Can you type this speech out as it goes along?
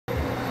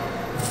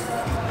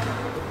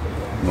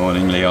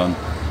Morning, Leon.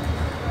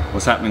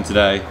 What's happening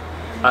today?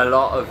 A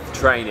lot of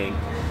training.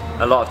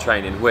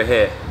 We're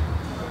here.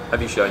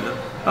 Have you shown them?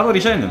 I've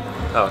already shown them.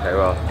 Oh, okay,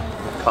 well,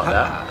 cut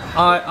that.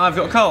 I've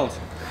got a cold.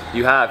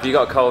 You have. You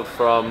got a cold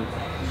from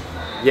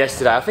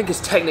yesterday. I think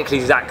it's technically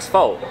Zach's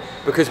fault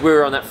because we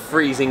were on that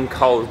freezing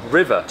cold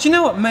river. Do you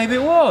know what? Maybe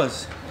it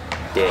was.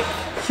 Dick.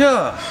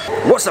 Sure.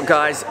 What's up,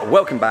 guys?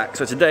 Welcome back.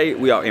 So today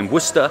we are in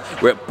Worcester.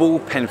 We're at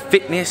Bullpen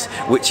Fitness,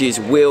 which is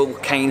Will,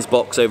 Kane's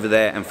box over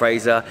there, and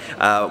Fraser.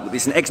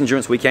 It's an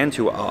Xendurance weekend,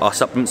 who are our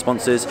supplement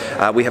sponsors.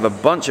 We have a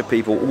bunch of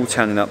people all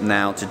turning up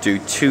now to do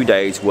 2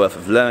 days worth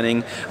of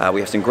learning.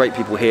 We have some great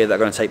people here that are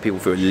going to take people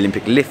through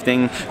Olympic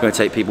lifting, going to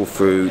take people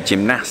through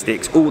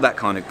gymnastics, all that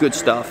kind of good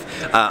stuff.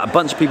 A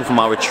bunch of people from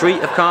our retreat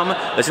have come.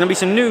 There's going to be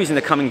some news in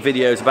the coming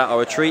videos about our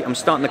retreat. I'm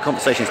starting the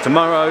conversations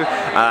tomorrow,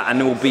 and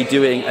then we'll be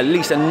doing at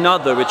least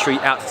another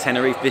retreat out to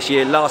Tenerife this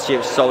year. Last year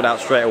it was sold out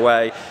straight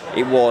away.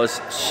 It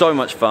was so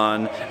much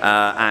fun,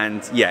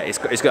 and yeah, it's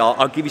good.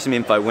 I'll give you some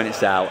info when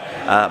it's out.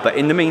 But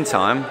in the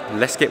meantime,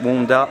 let's get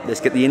warmed up. Let's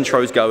get the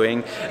intros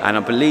going, and I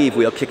believe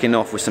we are kicking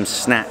off with some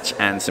snatch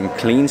and some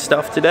clean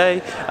stuff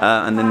today,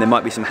 and then there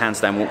might be some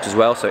handstand walks as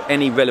well. So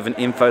any relevant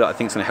info that I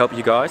think is going to help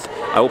you guys,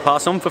 I will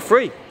pass on for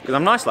free because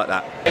I'm nice like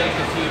that.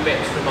 A few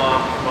bits from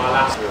our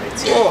last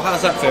routine. Oh,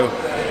 how's that feel,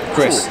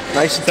 Chris? Ooh,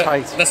 nice and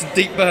tight. That's a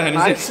deep burn, isn't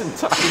nice and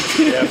tight.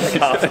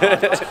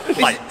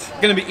 It's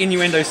going to be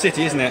Innuendo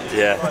City, isn't it?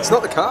 Yeah. It's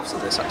not the calves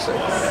of this, actually.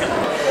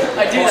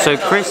 So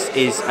Chris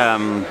is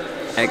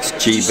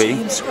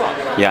ex-GB.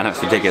 Yeah, I know,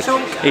 it's ridiculous,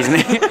 isn't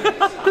he?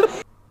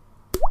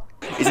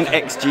 He's an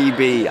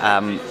ex-GB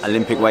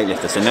Olympic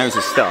weightlifter, so knows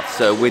his stuff.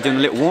 So we're doing a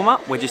little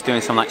warm-up. We're just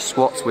doing some like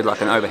squats with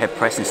like an overhead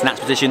press and snatch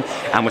position,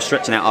 and we're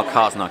stretching out our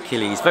calves and our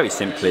Achilles very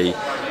simply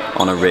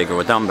on a rig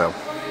or a dumbbell.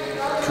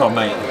 Come on,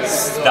 mate,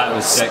 that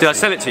was sexy. Did I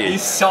sell it to you? You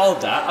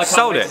sold that. I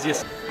sold it.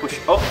 just push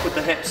up with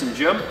the hips and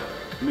jump,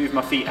 move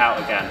my feet out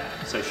again.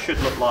 So it should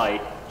look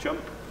like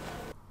jump,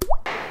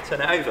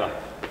 turn it over,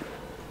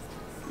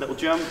 little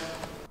jump,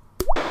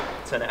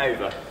 turn it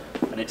over.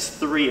 And it's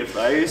 3 of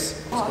those.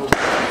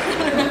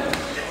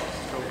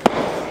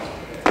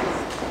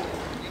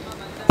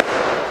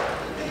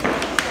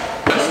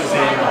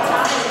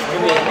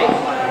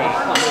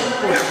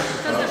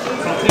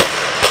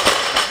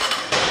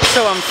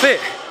 So I'm fit.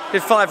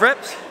 Did 5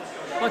 reps.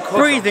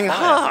 Breathing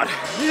hard.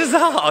 This is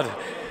hard.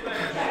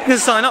 You can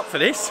sign up for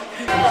this.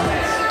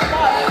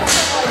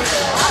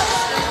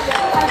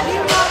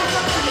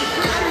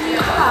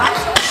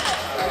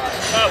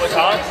 That was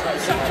hard.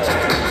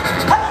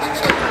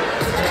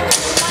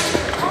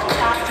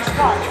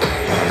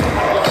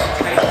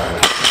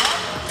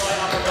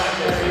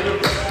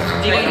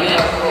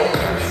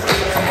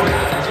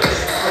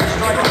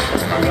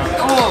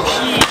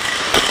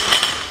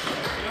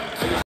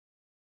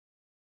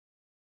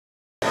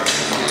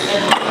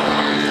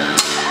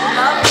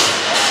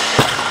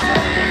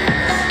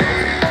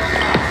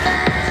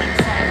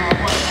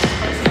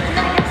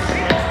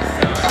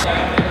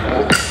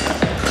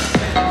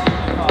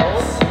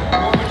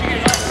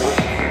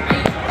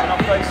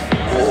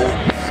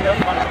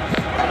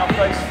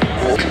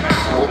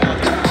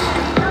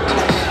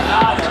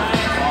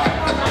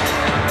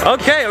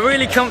 Okay, a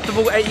really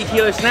comfortable 80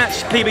 kilo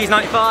snatch, PB's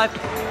 95.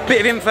 Bit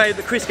of info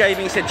that Chris gave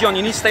me, he said, John,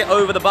 you need to stay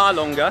over the bar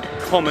longer,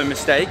 common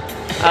mistake,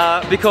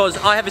 because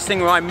I have this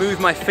thing where I move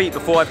my feet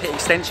before I've hit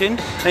extension,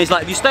 and he's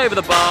like, if you stay over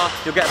the bar,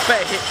 you'll get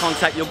better hip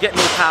contact, you'll get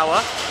more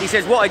power. He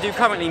says, what I do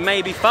currently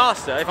may be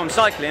faster if I'm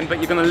cycling, but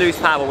you're going to lose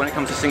power when it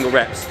comes to single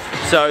reps.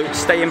 So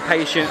stay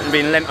impatient and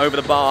being lent over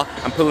the bar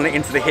and pulling it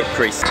into the hip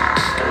crease.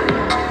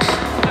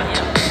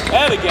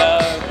 There we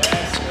go.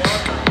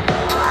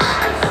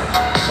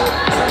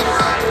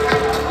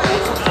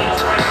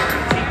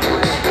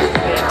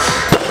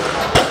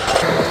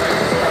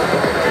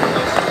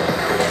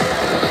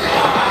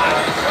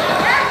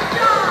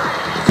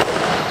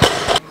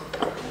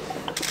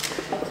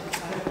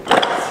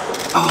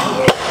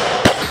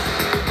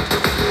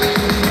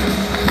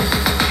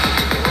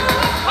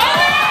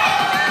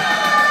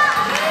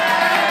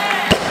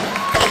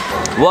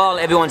 While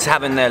everyone's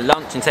having their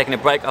lunch and taking a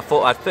break, I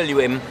thought I'd fill you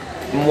in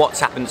on what's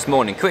happened this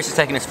morning. Chris is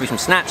taking us through some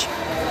snatch.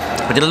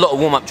 We did a lot of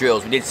warm-up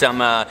drills. We did some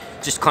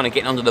just kind of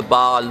getting under the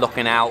bar,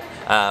 locking out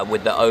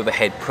with the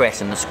overhead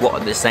press and the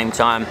squat at the same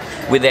time.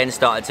 We then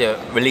started to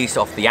release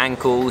off the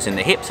ankles and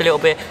the hips a little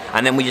bit,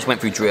 and then we just went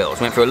through drills.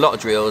 We went through a lot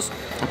of drills,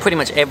 and pretty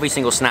much every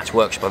single snatch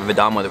workshop I've ever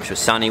done, whether it's with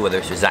Sonny, whether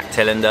it's with Zach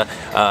Tellender,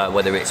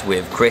 whether it's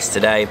with Chris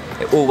today,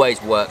 it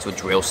always works with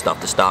drill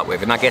stuff to start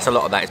with. And I guess a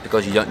lot of that is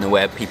because you don't know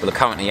where people are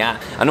currently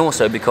at, and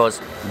also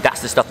because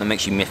that's the stuff that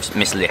makes you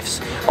miss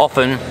lifts.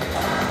 Often,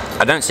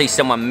 I don't see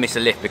someone miss a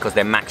lift because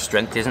their max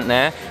strength isn't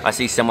there. I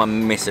see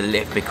someone miss a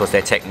lift because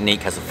their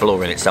technique has a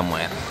flaw in it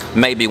somewhere.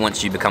 Maybe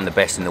once you become the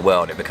best in the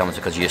world, it becomes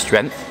because of your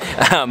strength.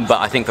 But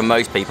I think for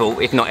most people,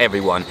 if not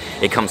everyone,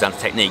 it comes down to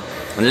technique.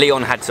 And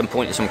Leon had some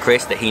pointers from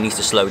Chris that he needs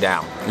to slow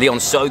down.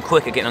 Leon's so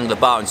quick at getting under the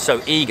bar and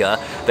so eager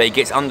that he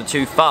gets under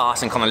too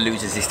fast and kind of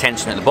loses his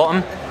tension at the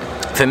bottom.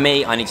 For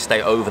me, I need to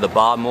stay over the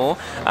bar more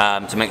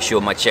to make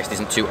sure my chest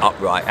isn't too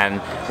upright,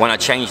 and when I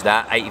changed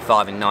that,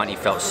 85 and 90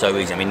 felt so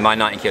easy. I mean, my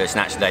 90 kilo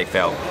snatch today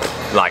felt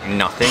like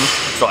nothing,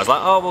 so I was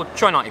like, oh, well,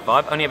 try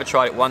 95. Only ever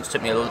tried it once,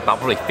 took me about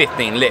probably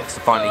 15 lifts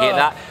to finally hit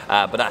that,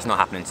 but that's not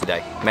happening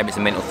today. Maybe it's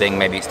a mental thing,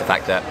 maybe it's the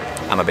fact that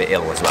I'm a bit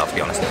ill as well, to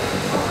be honest.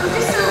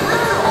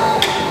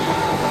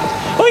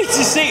 Oh, you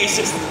just see, it's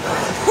just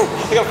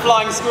like a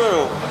flying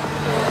squirrel.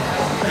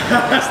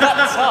 It's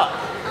that tough.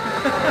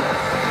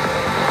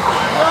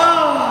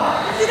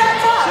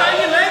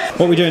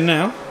 What are we doing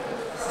now?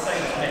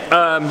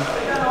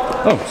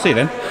 Oh, see you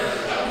then.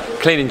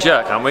 Clean and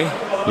jerk, aren't we?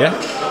 Yeah.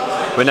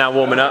 We're now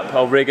warming up.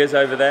 Our riggers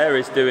over there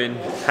is doing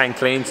hand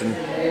cleans and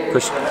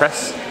push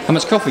press. How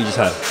much coffee you just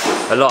had?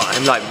 A lot.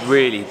 I'm like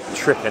really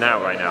tripping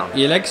out right now.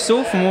 Your legs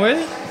sore from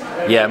already?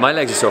 Yeah, my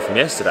legs are sore from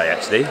yesterday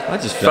actually. I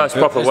just first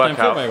proper workout. Don't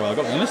feel very well, I've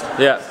got to be honest.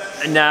 Yeah.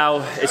 And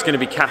now it's going to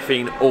be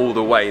caffeine all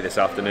the way this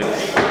afternoon.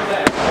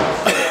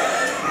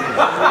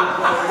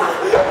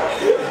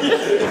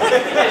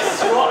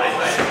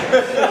 I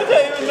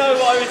don't even know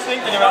what I was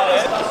thinking about it.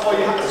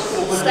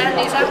 Stand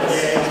these out.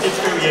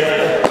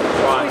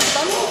 1, 2,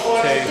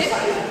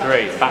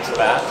 3. That's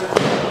bad.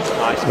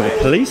 Nice, mate.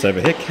 Police over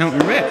here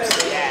counting reps.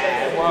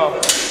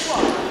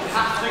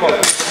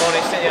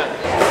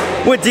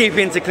 We're deep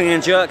into clean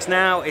and jerks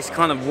now. It's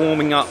kind of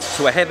warming up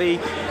to a heavy.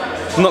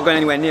 I'm not going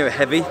anywhere near a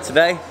heavy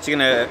today. So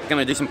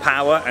gonna do some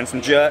power and some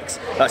jerks.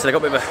 Like I said, I got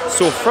a bit of a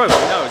sore throat.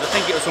 Who knows? I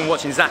think it was from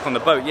watching Zach on the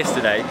boat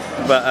yesterday.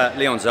 But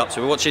Leon's up, so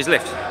we'll watch his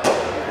lift.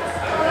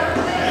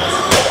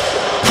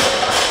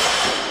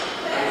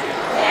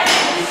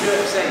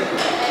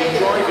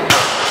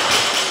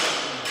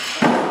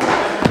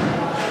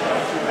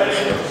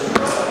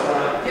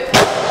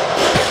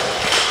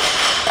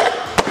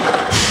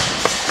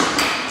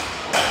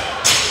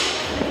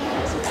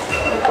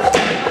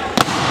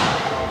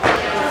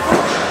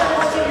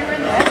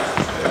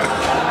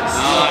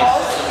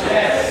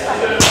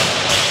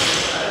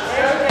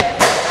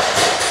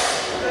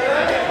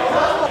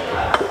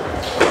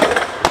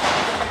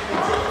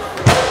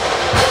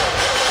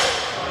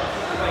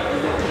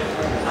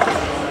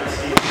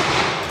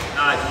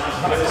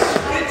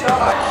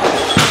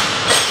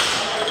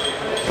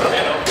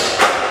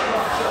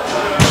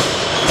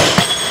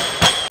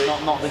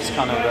 Not this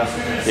kind of.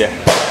 Yeah.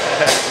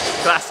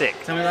 Classic.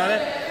 Tell me about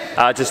it.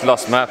 I just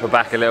lost my upper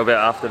back a little bit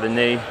after the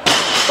knee.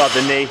 Above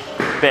the knee,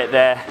 bit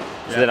there.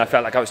 So then I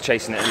felt like I was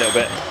chasing it a little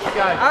bit.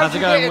 How's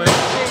it going, Will?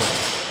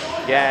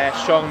 Yeah,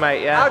 strong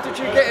mate, yeah. How did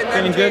you get in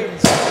them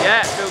jeans?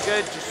 Yeah, feel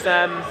good. Just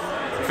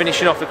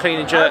finishing off the clean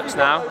and jerks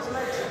now.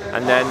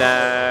 And then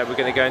we're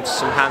going to go into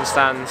some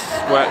handstand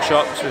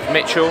workshops with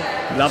Mitchell.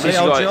 Lovely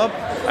old job.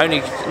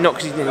 Only, not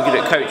because he's really good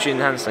at coaching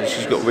handstands,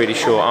 she's got really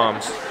short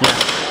arms.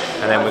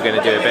 And then we're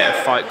going to do a bit of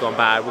fight gone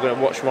bad. We're going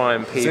to watch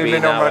Ryan PB Zoom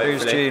in now, on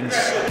Radu's jeans.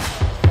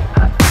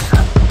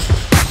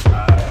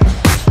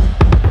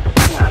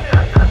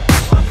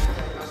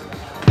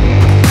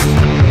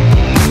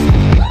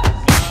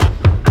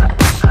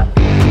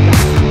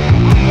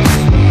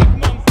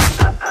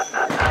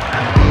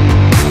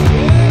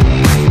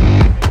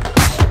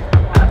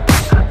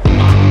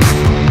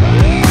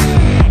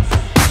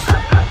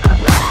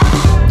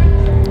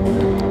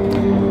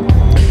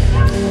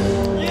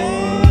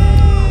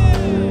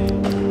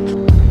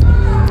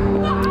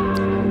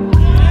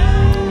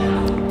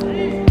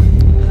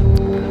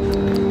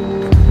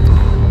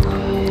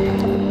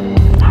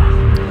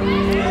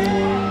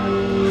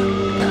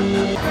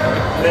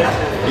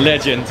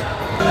 Legend.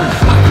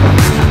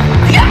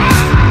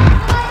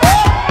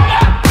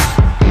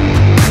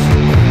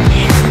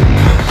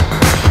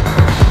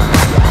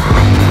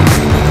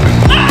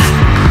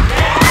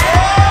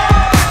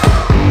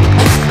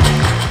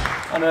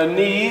 And her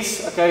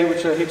knees, okay,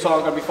 which her hips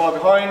aren't going to be far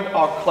behind,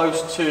 are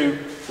close to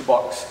the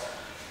box.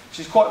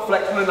 She's quite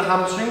flexible in the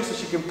hamstrings, so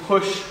she can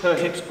push her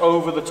hips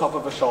over the top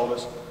of her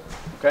shoulders.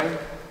 Okay?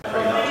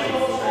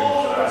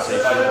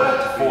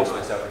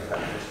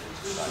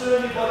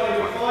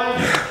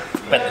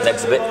 Bent the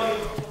legs a bit.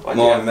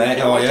 Morning, mate.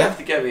 How are you? You have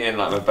to get me in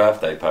like my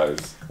birthday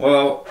pose.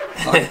 Well,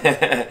 do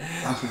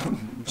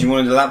you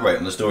want to elaborate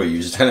on the story you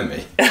were just telling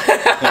me?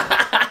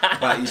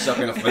 About you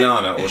sucking off a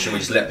banana, or should we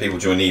just let people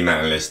join the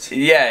email list?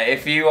 Yeah,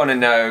 if you want to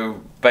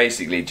know,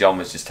 basically John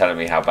was just telling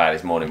me how bad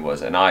his morning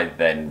was, and I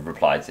then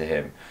replied to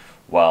him,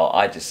 well,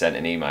 I just sent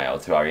an email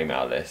to our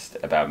email list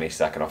about me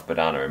sucking off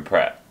banana in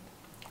prep.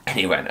 And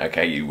he went,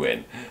 okay, you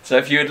win. So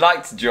if you would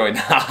like to join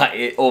our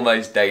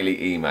almost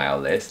daily email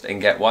list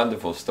and get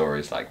wonderful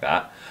stories like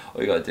that,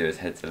 all you got to do is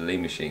head to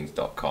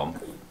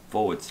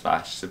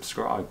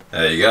leanmachines.com/subscribe.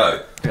 There you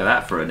go. Look at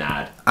that for an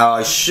ad.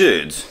 I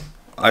should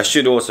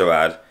also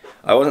add,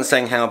 I wasn't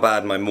saying how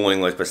bad my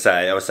morning was per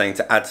se, I was saying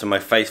to add to my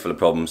face full of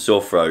problems,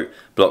 sore throat,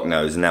 blocked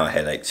nose, and now a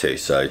headache too,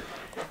 so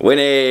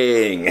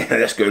winning!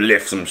 Let's go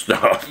lift some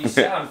stuff. You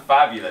sound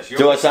fabulous.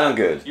 Do I sound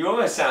good? You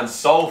almost sound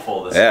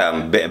soulful this Yeah,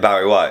 morning. I'm a bit of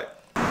Barry White.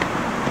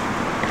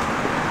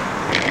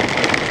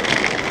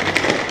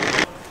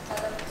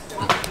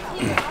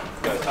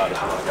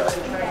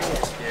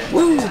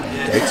 Woo!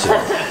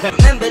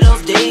 Remember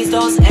those days,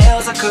 those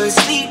L's, I couldn't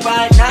sleep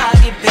right now. I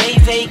get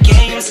paid, fake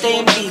games,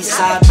 staying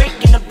B-side.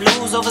 Breaking the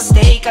blues over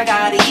steak, I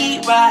gotta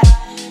eat right.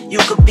 You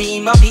could be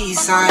my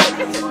peace sign.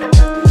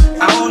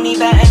 I don't need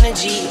that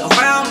energy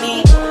around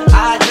me.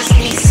 I just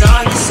need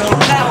sun, you're so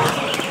loud.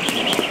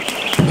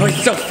 Oh,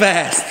 it's so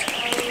fast.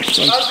 This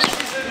is a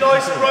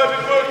nice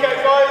aerobic workout,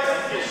 guys.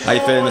 How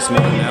you feeling this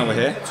morning now we're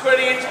here?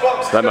 20-inch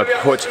box. Like my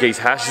Portuguese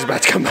hash is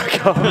about to come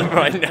back on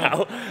right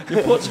now.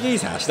 Your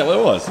Portuguese hash, is that what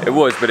it was? It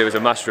was, but it was a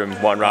mushroom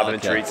one rather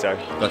than Okay. chorizo.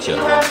 Gotcha.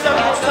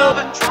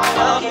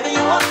 Giving you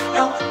up,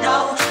 no,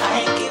 no,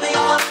 I ain't giving you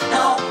up,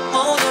 no.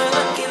 Oh, girl,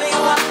 I'm giving you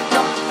up,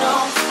 no, no,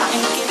 I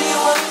ain't giving you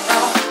up,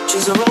 no.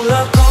 She's a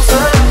roller coaster,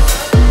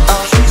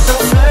 oh, she's so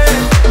flirty.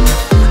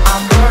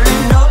 I'm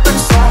burning up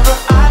inside, but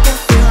I can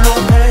feel no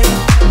pain.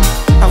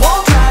 I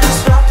won't try to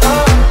stop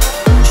her,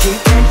 she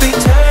can't be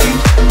tamed.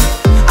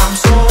 I'm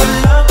so in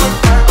love with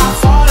her, I'll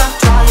fall and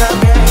try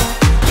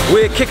again.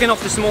 We're kicking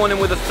off this morning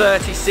with a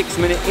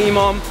 36-minute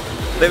EMOM.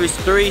 There is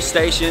 3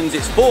 stations,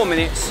 it's 4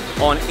 minutes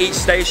on each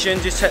station.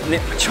 Just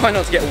try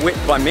not to get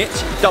whipped by Mitch.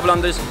 Double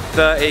unders,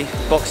 30,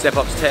 box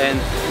step-ups, 10,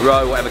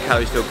 row, whatever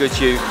calories feel good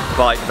to you.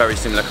 Bike, very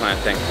similar kind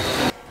of thing.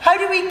 How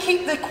do we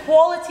keep the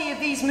quality of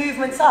these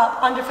movements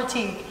up under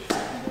fatigue?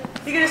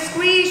 You're going to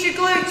squeeze your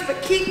glutes,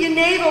 but keep your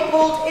navel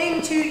pulled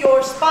into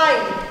your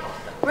spine.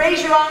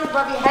 Raise your arms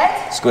above your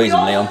head. Squeeze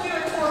them, Leon.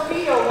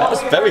 That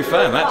was very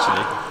firm,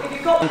 actually.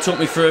 Talk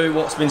me through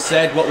what's been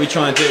said, what we're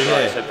trying to do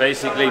here. So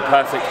basically,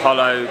 perfect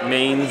hollow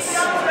means,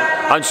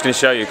 I'm just going to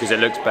show you because it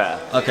looks better.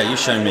 Okay, you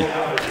show me.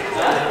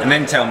 And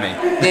then tell me.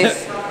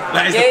 This.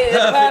 That is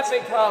Yeah, the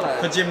perfect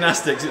hollow. for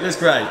gymnastics, it looks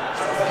great.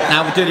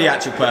 Now we'll do the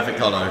actual perfect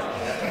hollow.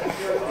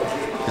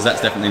 Because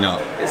that's definitely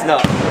not. It's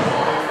not.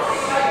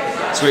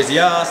 Squeeze the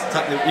arse,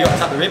 you got to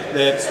tuck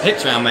the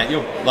hips around, mate.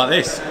 You're like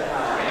this.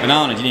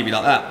 Banana, you need to be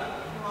like that.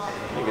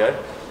 There you go.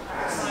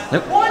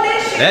 Nope.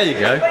 There you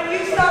go.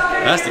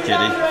 That's the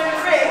kiddie.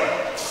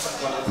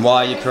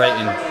 Why are you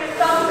creating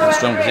a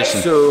strong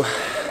position? So,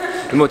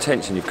 the more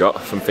tension you've got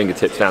from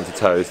fingertips down to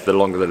toes, the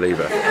longer the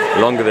lever.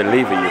 The longer the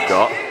lever you've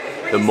got,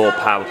 the more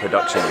power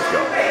production you've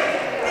got.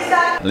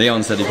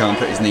 Leon said he can't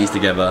put his knees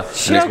together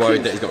and he's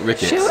worried that he's got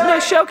rickets. No,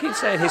 Shell keeps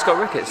saying he's got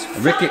rickets.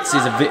 Rickets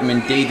is a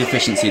vitamin D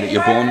deficiency that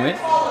you're born with,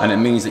 and it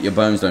means that your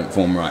bones don't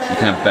form right. You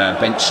can have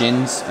bent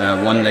shins,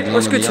 one leg longer Well,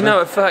 it's than good the to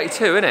know at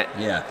 32, isn't it?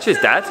 Yeah. Cheers,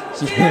 Dad.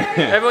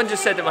 Everyone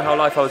just said that my whole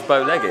life I was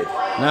bow-legged.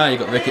 No, you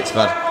got rickets,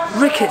 bud.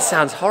 Rickets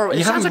sounds horrible.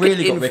 You haven't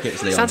really got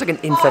rickets, Leon. It sounds like an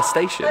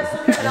infestation.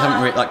 You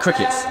haven't like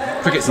crickets.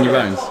 Crickets in your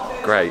bones.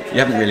 Great. You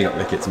haven't really got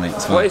rickets, mate.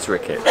 It's fine. What is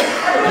ricket?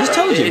 I just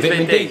told you, It's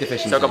vitamin D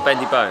deficiency. So I've got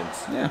bendy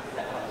bones. Yeah.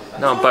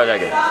 No, I'm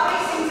bow-legged.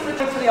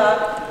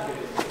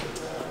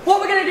 What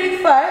we're going to do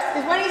first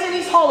is when he's in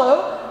his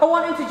hollow, I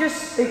want him to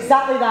just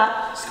exactly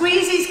that.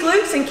 Squeeze his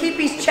glutes and keep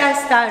his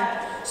chest down.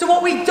 So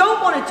what we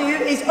don't want to do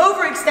is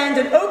overextend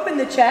and open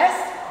the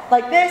chest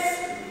like this,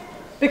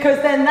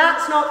 because then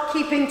that's not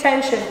keeping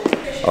tension.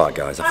 Alright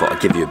guys, I thought I'd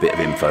give you a bit of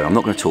info. I'm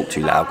not going to talk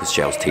too loud because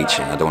Shell's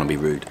teaching, I don't want to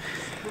be rude.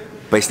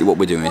 Basically what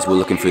we're doing is we're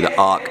looking through the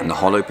arc and the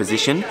hollow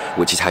position,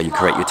 which is how you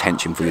create your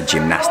tension for your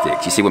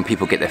gymnastics. You see when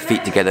people get their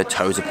feet together,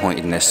 toes are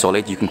pointed and they're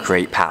solid, you can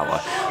create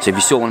power. So if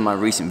you saw one of my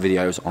recent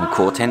videos on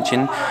core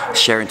tension,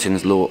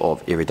 Sherrington's law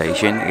of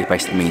irradiation, it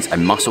basically means a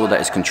muscle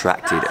that is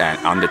contracted and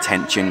under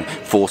tension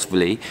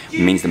forcefully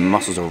means the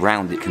muscles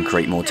around it can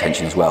create more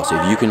tension as well. So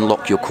if you can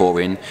lock your core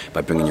in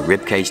by bringing your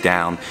rib cage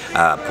down,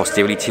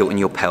 posteriorly tilting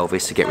your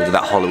pelvis to get rid of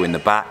that hollow in the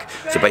back,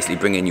 so basically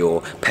bringing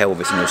your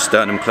pelvis and your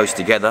sternum close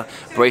together,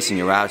 bracing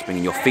your abs,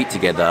 bringing your feet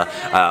together,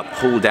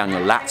 pull down your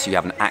lats so you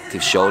have an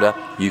active shoulder,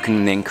 you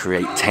can then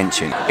create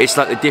tension. It's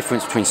like the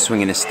difference between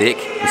swinging a stick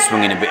and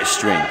swinging a bit of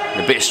string.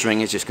 The bit of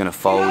string is just going to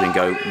fold and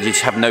go, you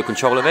just have no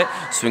control of it.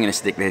 Swinging a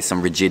stick, there's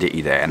some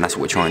rigidity there, and that's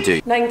what we're trying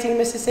to do. 19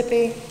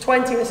 Mississippi,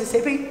 20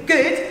 Mississippi,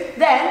 good.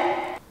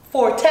 Then,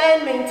 for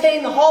 10,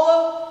 maintain the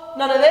hollow,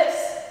 none of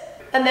this,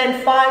 and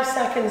then 5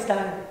 seconds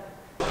down.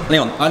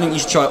 Leon, I think you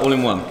should try it all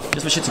in one,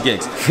 just for shits and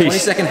gigs.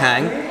 20-second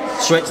hang,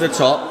 straight to the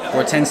top,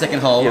 or a 10-second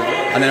hold,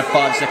 and then a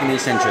 5-second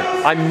eccentric.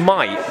 I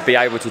might be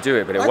able to do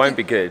it, but it won't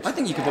be good. I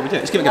think you could probably do it.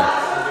 Let's give it a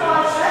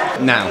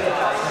go. Now.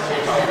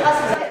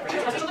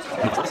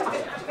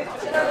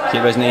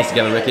 Keep those knees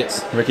together,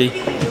 Ricky.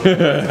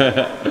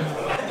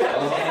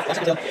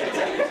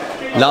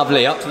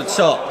 Lovely, up to the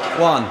top.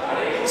 1,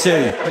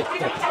 2, 3,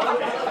 4.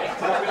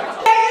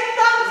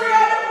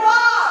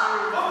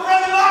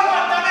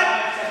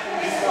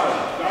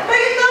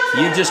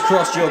 You just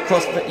crossed your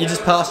CrossFit. You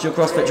just passed your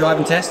CrossFit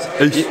driving test.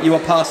 You are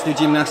passed through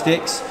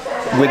gymnastics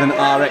with an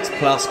RX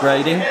Plus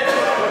grading.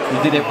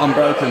 You did it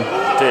unbroken.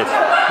 Did.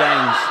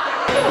 Games.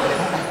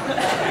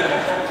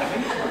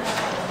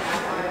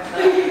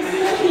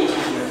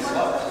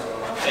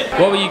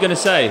 What were you going to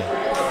say?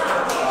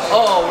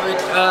 Oh,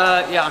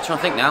 yeah, I'm trying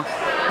to think now.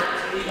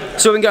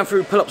 So we've been going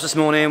through pull-ups this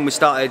morning. We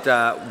started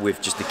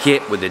with just the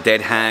kit, with the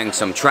dead hang,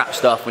 some trap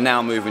stuff. We're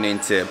now moving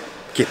into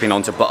kipping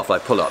onto butterfly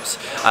pull-ups.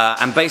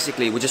 And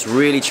basically we're just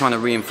really trying to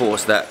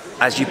reinforce that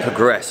as you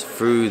progress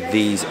through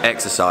these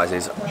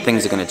exercises,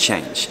 things are going to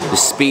change. The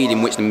speed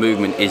in which the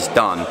movement is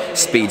done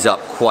speeds up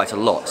quite a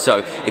lot. So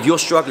if you're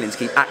struggling to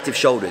keep active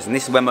shoulders, and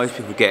this is where most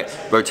people get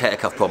rotator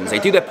cuff problems, they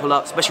do their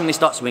pull-ups, especially when they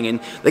start swinging,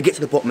 they get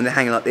to the bottom and they're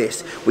hanging like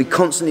this. We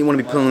constantly want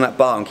to be pulling on that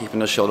bar and keeping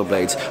those shoulder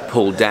blades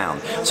pulled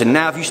down. So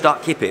now if you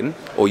start kipping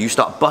or you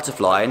start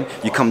butterflying,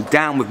 you come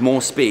down with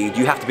more speed,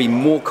 you have to be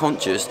more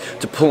conscious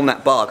to pull on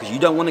that bar, because you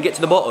don't want to get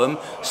to the bottom,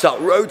 start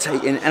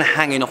rotating and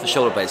hanging off the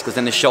shoulder blades, because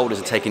then the shoulders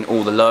are taking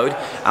all the load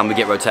and we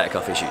get rotator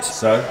cuff issues.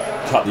 So,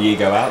 cut the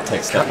ego out,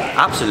 take a step back.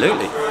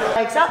 Absolutely.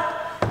 Legs up,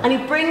 and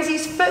he brings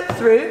his foot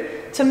through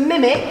to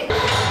mimic.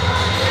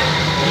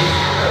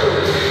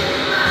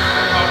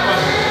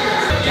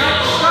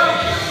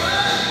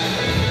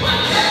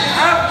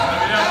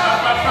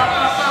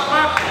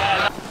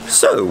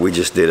 So we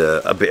just did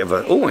a bit of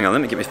a, oh hang on,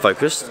 let me get me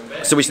focused.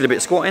 So we just did a bit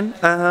of squatting,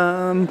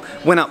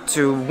 went up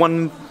to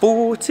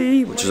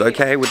 140, which is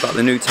okay with like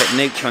the new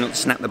technique, trying not to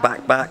snap the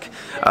back,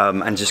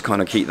 and just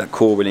kind of keep that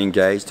core really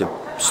engaged to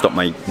stop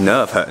my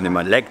nerve hurting in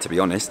my leg, to be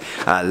honest.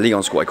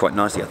 Leon squatted quite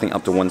nicely, I think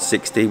up to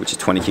 160, which is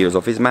 20 kilos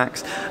off his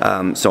max.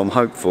 So I'm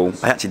hopeful,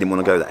 I actually didn't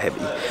want to go that heavy,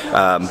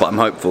 but I'm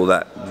hopeful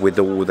that with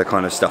all the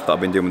kind of stuff that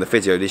I've been doing with the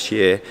physio this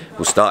year,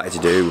 we started to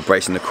do with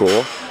bracing the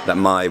core, that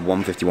my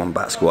 151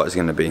 back squat is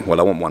going to be, well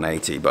I want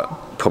 180, but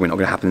probably not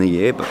going to happen in a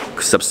year, but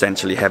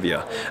substantially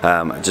heavier.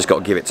 I just got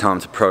to give it time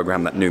to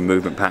program that new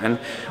movement pattern,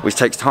 which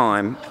takes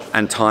time,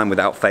 and time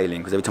without failing,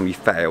 because every time you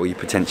fail you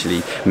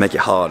potentially make it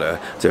harder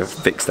to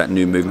fix that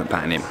new movement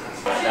pattern in.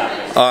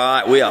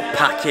 Alright, we are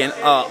packing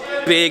up.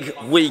 Big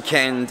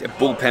weekend at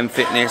Bullpen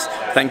Fitness.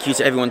 Thank you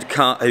to everyone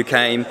who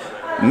came.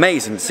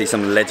 Amazing to see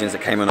some of the legends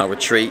that came on our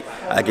retreat.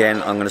 Again,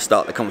 I'm going to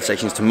start the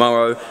conversations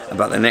tomorrow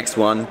about the next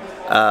one.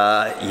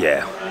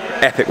 Yeah,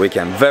 epic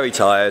weekend. Very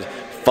tired.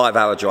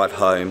 5-hour drive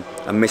home.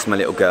 I miss my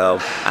little girl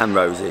and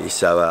Rosie,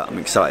 so I'm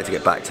excited to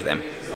get back to them.